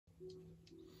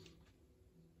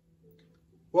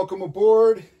Welcome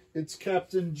aboard. It's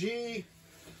Captain G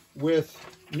with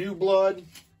Newblood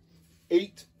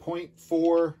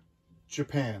 8.4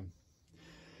 Japan.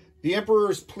 The Emperor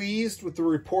is pleased with the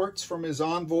reports from his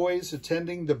envoys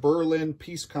attending the Berlin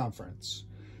Peace Conference.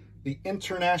 The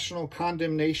international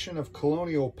condemnation of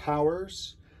colonial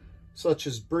powers, such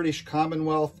as British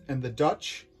Commonwealth and the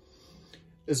Dutch,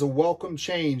 is a welcome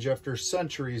change after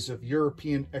centuries of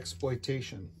European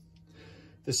exploitation.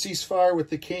 The ceasefire with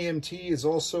the KMT is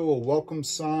also a welcome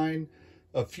sign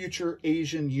of future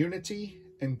Asian unity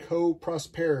and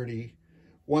co-prosperity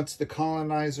once the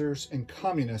colonizers and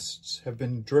communists have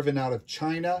been driven out of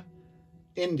China,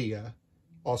 India,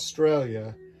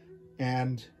 Australia,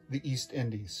 and the East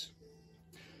Indies.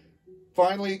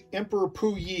 Finally, Emperor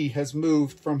Puyi has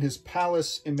moved from his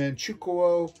palace in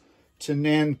Manchukuo to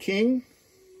Nanking.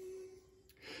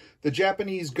 The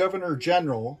Japanese Governor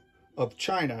General of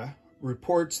China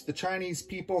reports the Chinese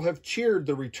people have cheered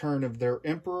the return of their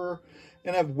emperor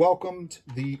and have welcomed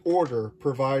the order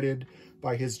provided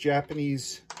by his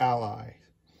Japanese ally.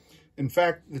 In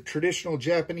fact, the traditional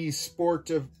Japanese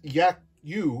sport of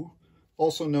yakyu,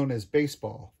 also known as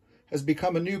baseball, has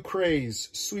become a new craze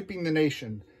sweeping the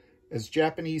nation as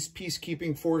Japanese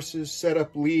peacekeeping forces set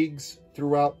up leagues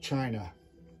throughout China.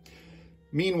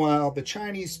 Meanwhile, the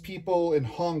Chinese people in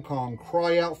Hong Kong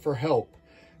cry out for help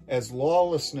as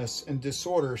lawlessness and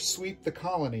disorder sweep the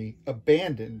colony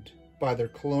abandoned by their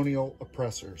colonial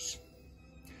oppressors.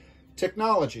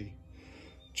 Technology.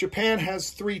 Japan has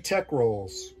 3 tech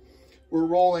rolls. We're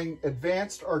rolling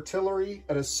advanced artillery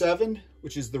at a 7,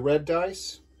 which is the red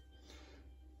dice.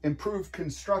 Improved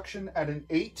construction at an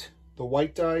 8, the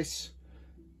white dice.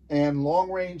 And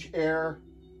long-range air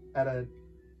at an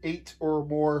 8 or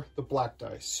more, the black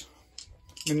dice.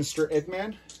 Minister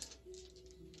Eggman.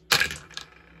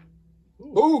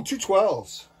 Oh, 2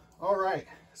 12s. All right.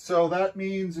 So that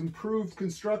means improved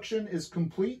construction is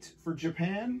complete for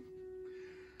Japan.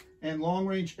 And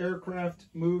long-range aircraft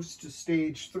moves to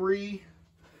stage 3.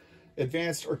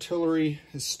 Advanced artillery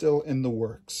is still in the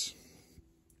works.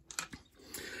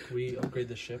 Can we upgrade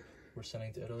the ship we're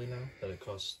sending to Italy now? That it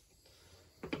costs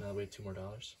now wait $2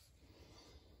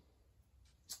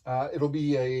 more. It'll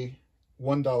be a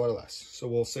 $1 less. So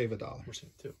we'll save $1. We're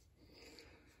saying 2.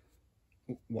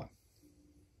 1.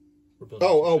 We're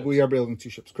building we are building 2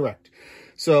 ships. Correct.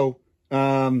 So,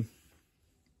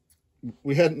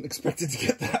 we hadn't expected to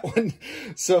get that one.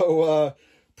 So,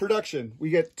 production. We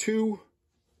get 2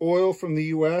 oil from the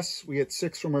U.S. We get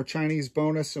 6 from our Chinese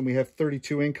bonus, and we have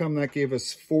 32 income. That gave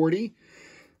us 40.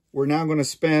 We're now going to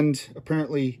spend,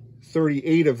 apparently,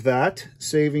 38 of that,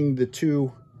 saving the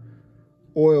 2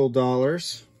 oil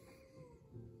dollars.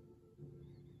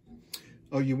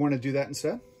 Oh, you want to do that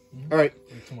instead? Mm-hmm. All right.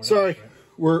 Sorry.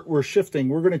 We're shifting.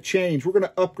 We're going to change. We're going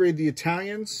to upgrade the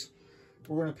Italians.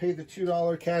 We're going to pay the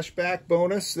 $2 cash back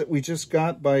bonus that we just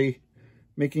got by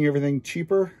making everything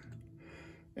cheaper.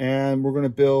 And we're going to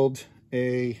build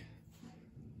a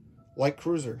light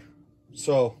cruiser.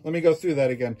 So let me go through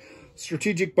that again.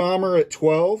 Strategic bomber at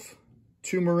 12.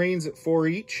 2 Marines at 4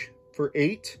 each for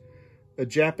 8. A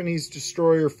Japanese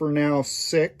destroyer for now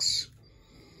 6.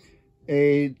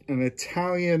 An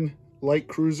Italian light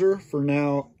cruiser for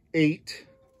now 8.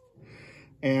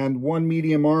 And 1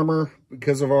 medium armor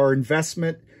because of our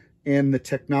investment in the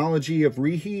technology of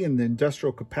Rehe and the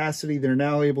industrial capacity. They're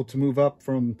now able to move up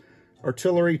from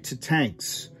artillery to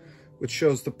tanks, which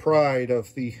shows the pride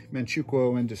of the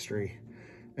Manchukuo industry.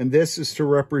 And this is to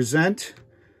represent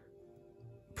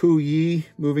Puyi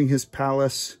moving his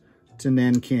palace to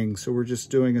Nanking. So we're just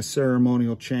doing a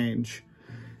ceremonial change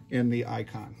in the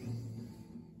icon.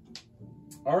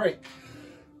 All right.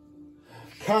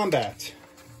 Combat.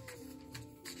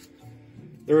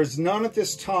 There is none at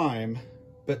this time,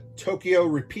 but Tokyo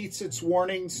repeats its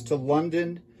warnings to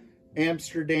London,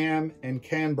 Amsterdam, and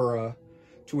Canberra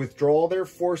to withdraw their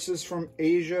forces from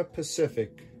Asia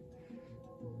Pacific.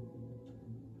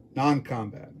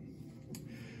 Non-combat.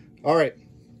 All right.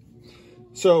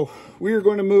 So we are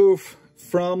going to move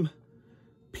from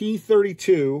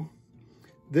P32,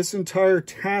 this entire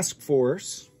task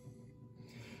force,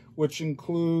 which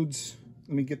includes,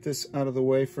 let me get this out of the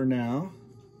way for now.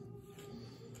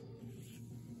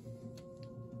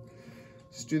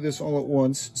 Let's do this all at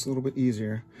once. It's a little bit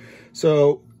easier.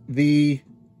 So the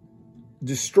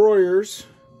destroyers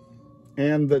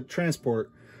and the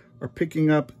transport are picking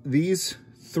up these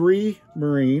 3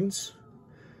 Marines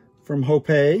from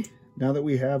Hopei, now that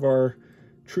we have our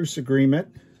truce agreement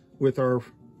with our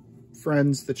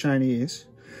friends, the Chinese.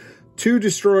 2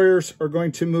 destroyers are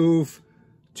going to move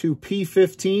to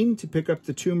P15 to pick up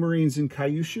the 2 Marines in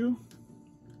Kyushu.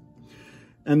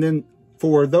 And then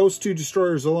for those 2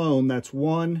 destroyers alone, that's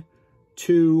 1,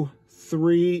 2,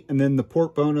 3, and then the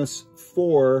port bonus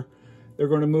 4. They're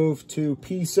going to move to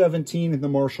P-17 in the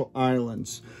Marshall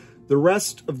Islands. The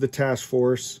rest of the task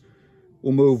force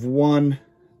will move 1,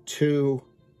 2,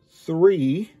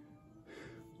 3,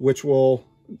 which will,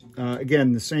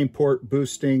 again, the same port,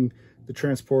 boosting the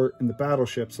transport and the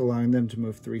battleships, allowing them to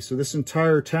move 3. So this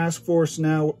entire task force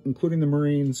now, including the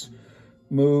Marines,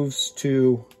 moves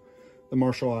to the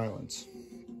Marshall Islands.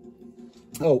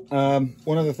 Oh,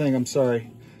 one other thing, I'm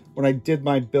sorry. When I did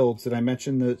my builds, did I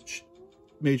mention the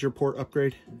major port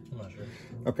upgrade? I'm not sure.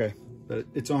 Okay, but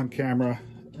it's on camera,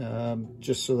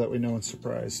 just so that we know and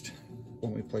surprised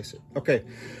when we place it. Okay,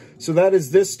 so that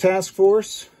is this task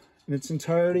force in its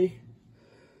entirety.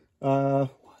 1,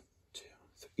 2,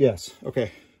 3. Yes,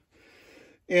 okay.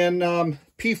 And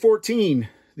P-14,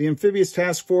 the amphibious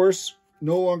task force,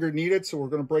 no longer needed, so we're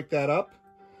going to break that up.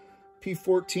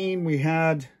 P-14, we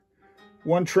had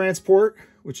 1 transport,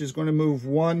 which is going to move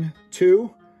 1,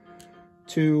 2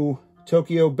 to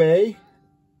Tokyo Bay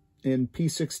in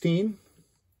P-16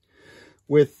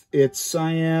 with its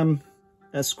Siam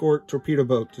escort torpedo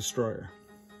boat destroyer.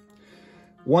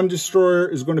 1 destroyer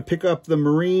is going to pick up the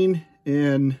Marine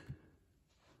in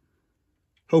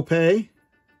Hope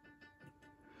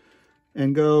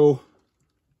and go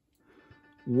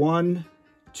 1,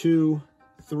 2,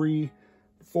 3,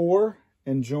 4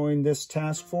 and join this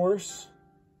task force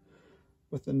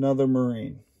with another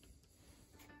Marine.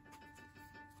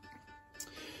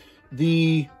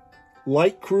 The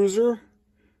light cruiser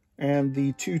and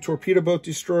the 2 torpedo boat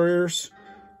destroyers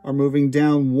are moving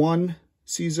down 1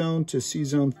 sea zone to sea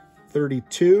zone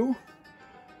 32.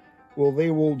 Well,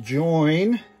 they will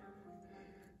join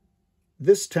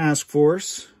this task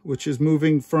force, which is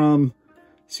moving from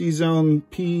sea zone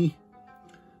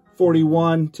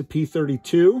P41 to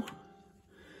P32,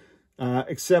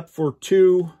 except for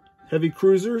 2 heavy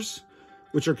cruisers,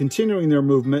 which are continuing their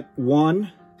movement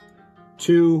 1,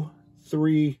 2,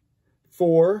 3,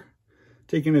 4,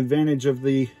 taking advantage of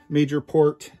the major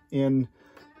port in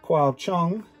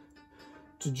Kaohsiung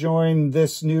to join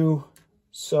this new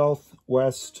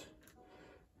Southwest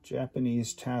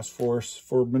Japanese task force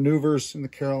for maneuvers in the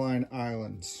Caroline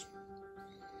Islands.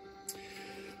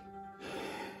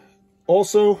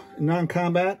 Also,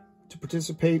 non-combat, to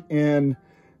participate in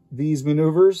these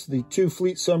maneuvers, the 2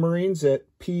 fleet submarines at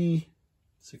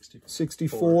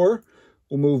P-64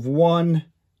 will move 1,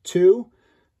 2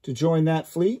 to join that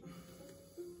fleet.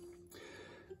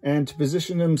 And to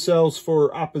position themselves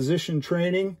for opposition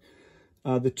training,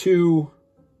 the 2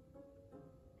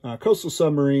 coastal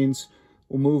submarines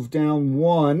will move down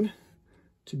 1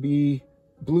 to be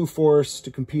Blue Force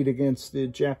to compete against the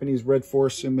Japanese Red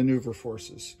Force and maneuver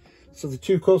forces. So the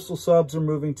 2 coastal subs are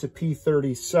moving to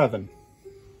P-37.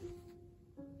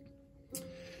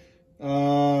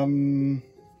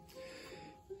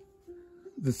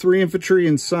 The 3 infantry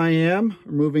in Siam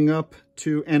are moving up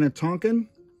to Anatonkan,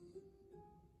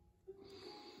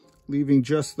 leaving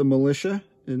just the militia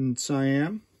in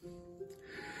Siam.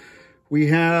 We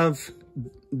have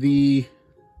the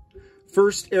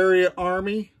 1st Area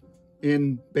Army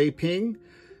in Beiping,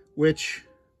 which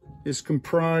is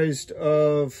comprised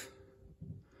of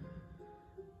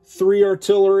 3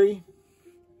 artillery.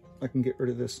 I can get rid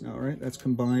of this now, right? That's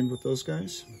combined with those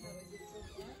guys.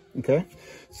 Okay.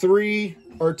 3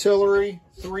 artillery,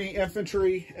 3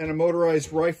 infantry, and a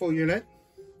motorized rifle unit.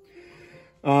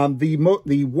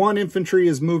 The 1 infantry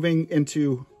is moving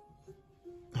into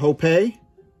Hope.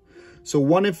 So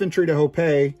 1 infantry to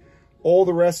Hope. All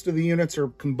the rest of the units are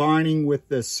combining with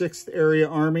the 6th Area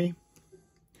Army,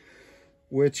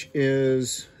 which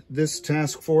is this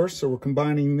task force. So we're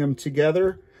combining them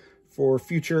together for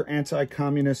future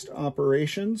anti-communist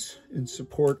operations in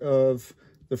support of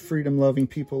the freedom-loving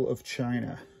people of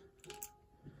China.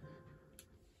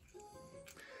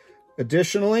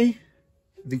 Additionally,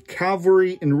 the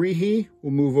cavalry in Rehe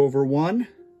will move over 1.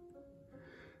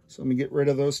 So let me get rid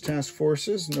of those task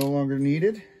forces, no longer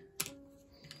needed.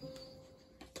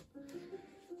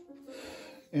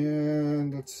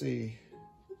 And let's see.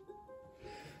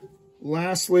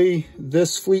 Lastly,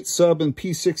 this fleet sub in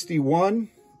P-61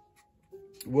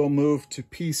 will move to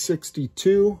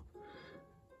P-62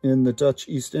 in the Dutch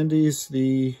East Indies.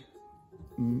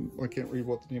 I can't read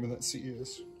what the name of that sea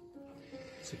is.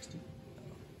 60.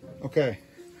 Okay.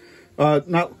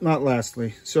 Not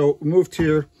lastly. So moved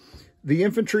here. The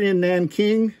infantry in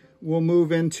Nanking will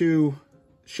move into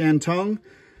Shantung,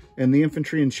 and the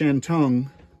infantry in Shantung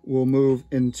will move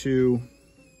into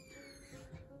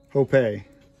Hope.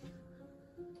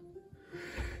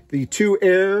 The 2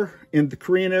 air in the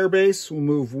Korean Air Base will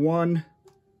move 1,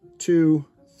 2,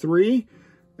 3,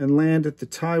 and land at the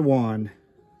Taiwan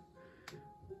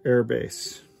Air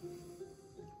Base.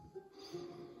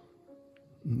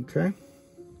 Okay. I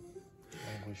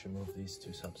think we should move these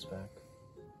 2 subs back.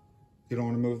 You don't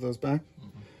want to move those back?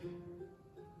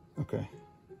 Mm-hmm. Okay.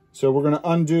 So we're going to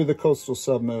undo the coastal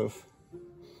sub move.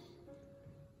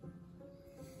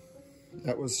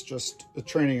 That was just a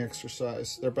training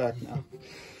exercise. They're back now.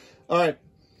 All right.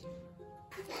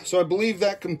 So I believe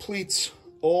that completes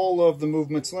all of the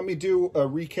movements. Let me do a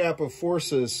recap of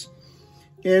forces.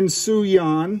 In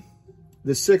Suyan,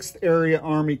 the 6th Area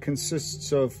Army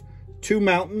consists of 2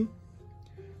 mountain,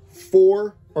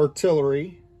 4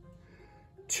 artillery,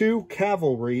 2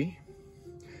 cavalry,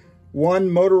 1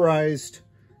 motorized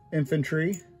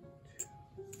infantry,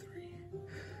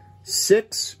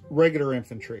 6 regular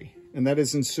infantry, and that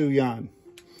is in Suyan.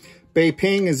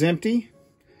 Beiping is empty.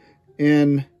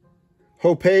 In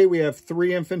Hopei, we have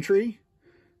 3 infantry.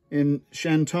 In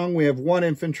Shantung, we have 1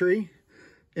 infantry.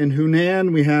 In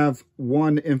Hunan, we have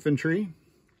 1 infantry.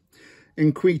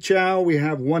 In Qichao, we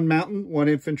have 1 mountain, 1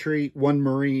 infantry, 1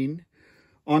 marine.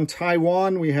 On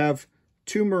Taiwan, we have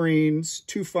 2 marines,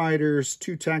 2 fighters,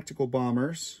 2 tactical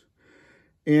bombers.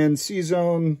 In Sea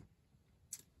Zone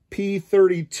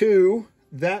P32,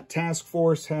 that task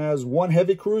force has 1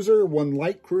 heavy cruiser, 1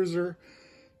 light cruiser,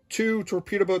 2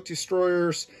 torpedo boat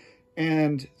destroyers,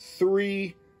 and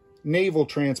 3 naval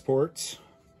transports.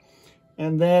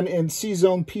 And then in Sea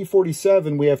Zone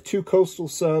P47, we have 2 coastal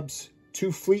subs,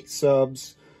 2 fleet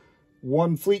subs,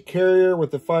 1 fleet carrier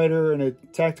with a fighter and a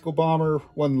tactical bomber,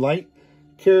 1 light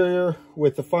carrier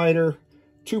with a fighter,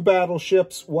 2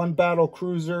 battleships, 1 battle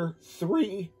cruiser,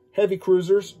 3 heavy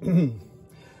cruisers,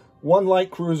 1 light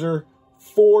cruiser,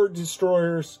 4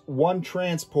 destroyers, 1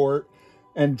 transport,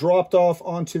 and dropped off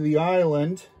onto the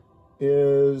island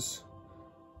is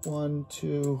 1,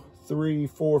 2, 3,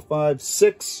 4, 5,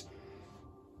 6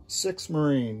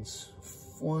 Marines.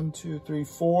 1, 2, 3,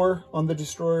 4 on the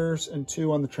destroyers and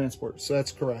 2 on the transport. So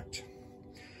that's correct.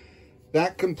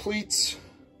 That completes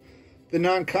the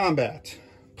non-combat.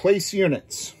 Place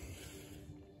units.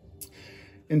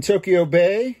 In Tokyo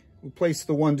Bay, we place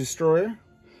the 1 destroyer.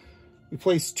 We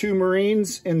place 2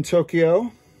 Marines in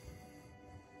Tokyo.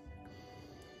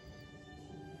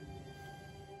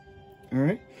 All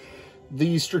right.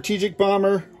 The strategic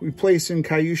bomber we place in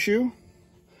Kyushu.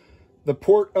 The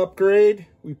port upgrade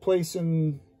we place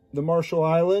in the Marshall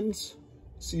Islands,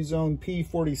 Sea Zone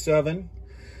P47.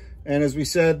 And as we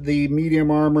said, the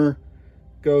medium armor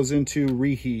goes into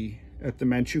Rehe at the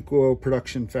Manchukuo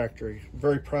production factory.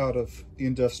 Very proud of the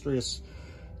industrious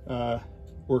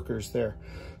workers there.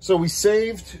 So we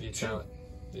saved... The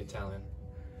Italian.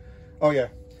 Oh, yeah.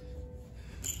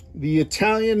 The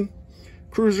Italian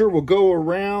cruiser will go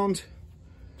around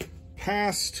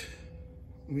past...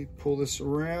 Let me pull this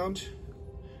around.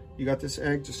 You got this,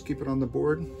 Egg? Just keep it on the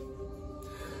board.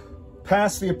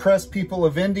 Past the oppressed people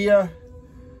of India,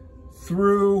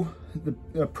 through the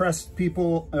oppressed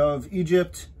people of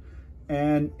Egypt,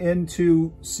 and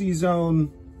into Sea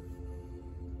Zone.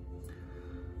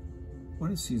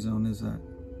 What Sea Zone is that?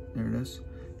 There it is.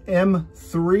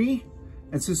 M3.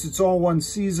 And since it's all 1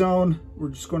 Sea Zone, we're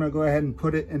just going to go ahead and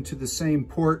put it into the same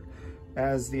port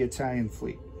as the Italian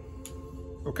fleet.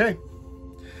 Okay.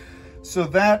 So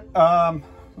that,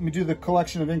 let me do the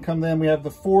collection of income then. We have the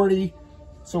 40,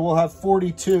 so we'll have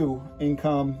 42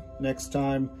 income next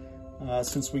time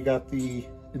since we got the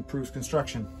improved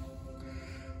construction.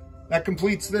 That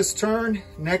completes this turn.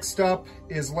 Next up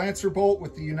is Lancer Bolt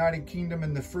with the United Kingdom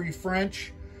and the Free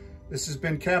French. This has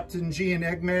been Captain G and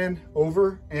Eggman,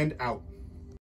 over and out.